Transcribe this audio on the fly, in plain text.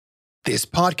This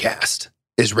podcast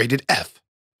is rated F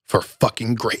for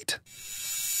fucking great.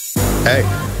 Hey,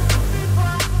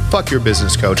 fuck your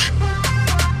business coach.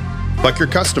 Fuck your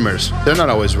customers. They're not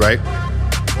always right.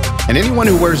 And anyone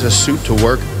who wears a suit to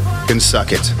work can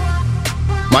suck it.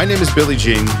 My name is Billy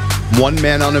Jean, one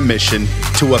man on a mission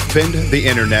to offend the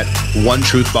internet, one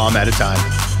truth bomb at a time.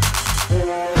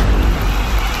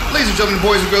 Ladies and gentlemen,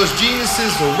 boys and girls,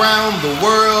 geniuses around the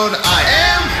world,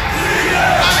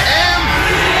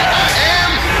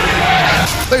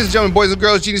 Ladies and gentlemen, boys and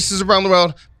girls, geniuses around the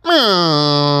world.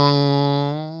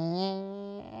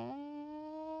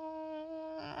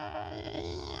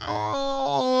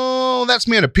 Oh, that's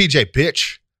me in a PJ,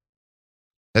 bitch.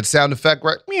 That sound effect,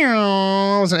 right?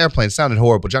 Meow. It was an airplane. It sounded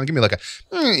horrible. Johnny, give me like a...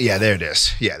 Yeah, there it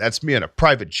is. Yeah, that's me in a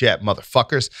private jet,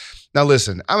 motherfuckers. Now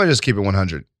listen, I'm going to just keep it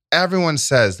 100. Everyone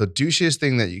says the douchiest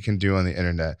thing that you can do on the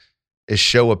internet is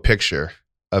show a picture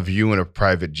of you in a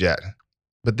private jet.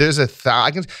 But there's I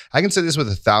can say this with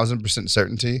 1,000%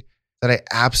 certainty that I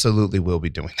absolutely will be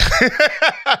doing.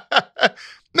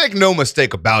 Make no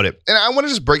mistake about it. And I want to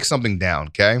just break something down,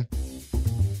 okay?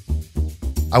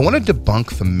 I want to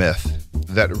debunk the myth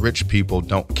that rich people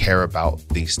don't care about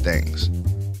these things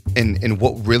and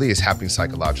what really is happening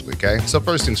psychologically, okay? So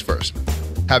first things first,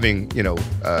 having,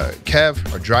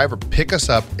 Kev, our driver, pick us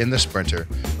up in the Sprinter,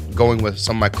 going with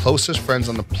some of my closest friends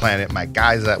on the planet, my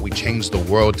guys that we changed the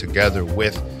world together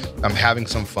with. I'm having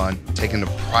some fun, taking a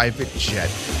private jet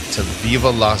to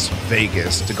Viva Las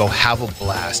Vegas to go have a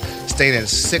blast, staying in a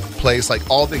sick place, like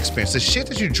all the experience, the shit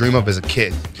that you dream of as a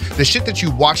kid, the shit that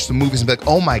you watch the movies and be like,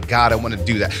 oh my God, I want to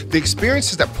do that. The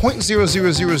experiences that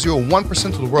 0.00001%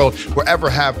 of the world will ever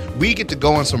have, we get to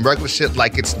go on some regular shit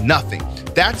like it's nothing.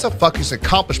 That's a fucking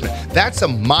accomplishment. That's a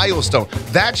milestone.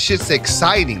 That shit's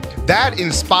exciting. That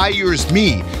inspires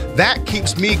me. That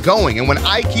keeps me going. And when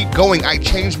I keep going, I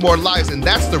change more lives. And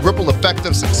that's the ripple effect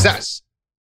of success.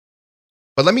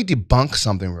 But let me debunk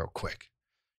something real quick.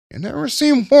 You never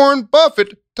seen Warren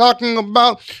Buffett talking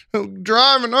about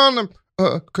driving on the,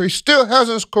 he still has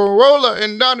his Corolla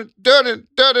and because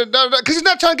he's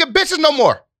not trying to get bitches no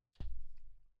more.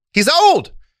 He's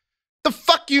old. The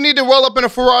fuck you need to roll up in a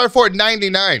Ferrari for at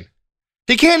 99?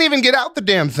 He can't even get out the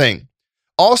damn thing.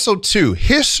 Also, too,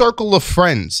 his circle of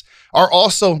friends are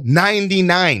also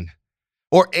 99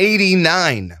 or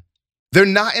 89. They're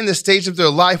not in the stage of their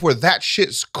life where that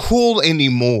shit's cool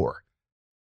anymore.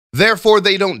 Therefore,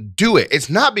 they don't do it. It's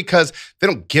not because they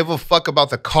don't give a fuck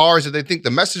about the cars or they think the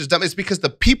message is dumb. It's because the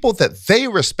people that they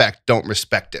respect don't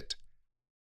respect it,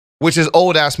 which is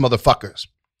old ass motherfuckers.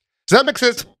 Does that make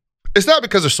sense? It's not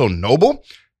because they're so noble.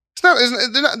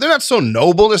 They're not so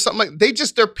noble or something like.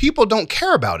 Their people don't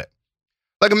care about it.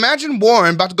 Like imagine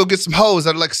Warren about to go get some hoes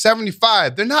that are like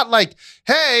 75. They're not like,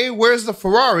 hey, where's the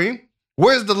Ferrari?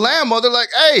 Where's the Lambo? They're like,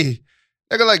 hey,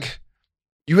 they're like,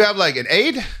 you have like an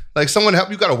aid? Like someone help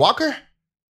you got a walker?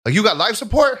 Like you got life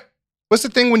support? What's the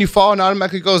thing when you fall and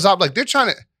automatically goes up? Like they're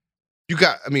trying to,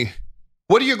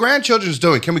 what are your grandchildren's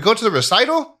doing? Can we go to the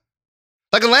recital?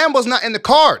 Like a Lambo's not in the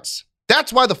cards.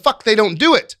 That's why the fuck they don't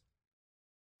do it.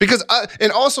 Because,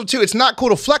 and also too, it's not cool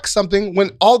to flex something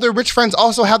when all their rich friends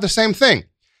also have the same thing.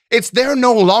 They're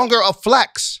no longer a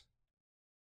flex.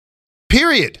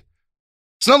 Period.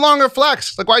 It's no longer a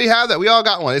flex. Like, why do you have that? We all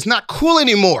got one. It's not cool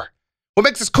anymore. What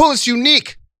makes us cool is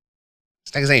unique.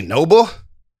 These niggas ain't noble.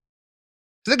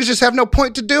 These niggas just have no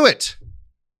point to do it.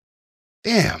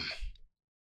 Damn.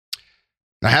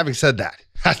 Now, having said that,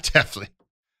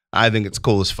 I think it's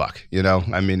cool as fuck. It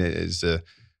is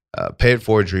pay it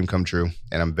forward, dream come true.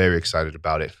 And I'm very excited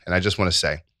about it. And I just want to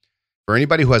say, for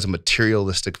anybody who has a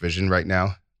materialistic vision right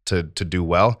now to do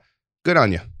well, good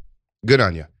on you. Good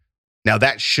on you. Now,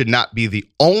 that should not be the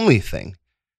only thing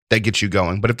that gets you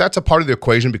going. But if that's a part of the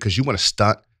equation because you want to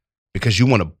stunt, because you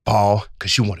want to ball,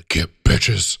 because you want to get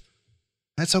bitches,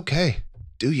 that's okay.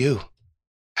 Do you.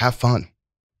 Have fun.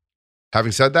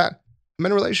 Having said that, I'm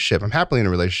in a relationship. I'm happily in a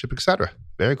relationship, etc.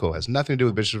 Very cool. Has nothing to do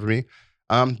with bitches for me.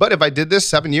 But if I did this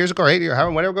 7 years ago or 8 years,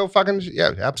 however, whatever, go fucking,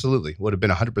 yeah, absolutely. Would have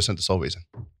been 100% the sole reason.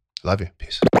 Love you.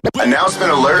 Peace.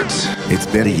 Announcement alerts. It's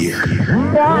been a year.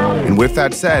 And with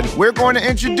that said, we're going to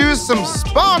introduce some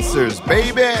sponsors,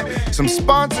 baby. Some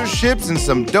sponsorships and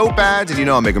some dope ads. And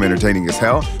I'll make them entertaining as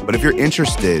hell. But if you're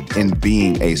interested in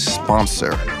being a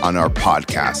sponsor on our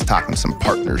podcast, talking some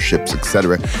partnerships,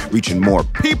 etc., reaching more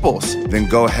peoples, then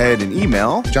go ahead and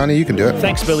email. Johnny, you can do it.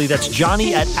 Thanks, Billy. That's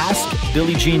Johnny at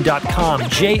AskBillyGean.com.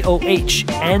 JOHNNY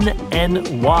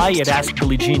at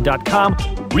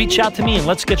AskBillyGean.com. Reach out to me and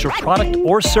let's get your product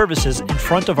or services in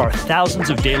front of our thousands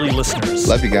of daily listeners.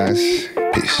 Love you guys.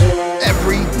 Peace.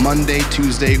 Every Monday,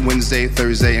 Tuesday, Wednesday,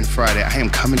 Thursday, and Friday, I am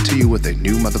coming to you with a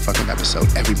new motherfucking episode.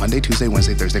 Every Monday, Tuesday,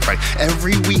 Wednesday, Thursday, Friday.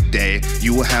 Every weekday,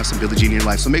 you will have some Billie Jean in your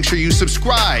life. So make sure you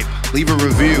subscribe, leave a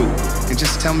review, and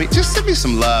just send me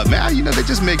some love, man. You know, they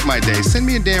just make my day. Send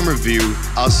me a damn review.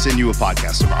 I'll send you a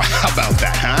podcast tomorrow. How about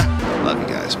that, huh? Love you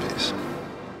guys.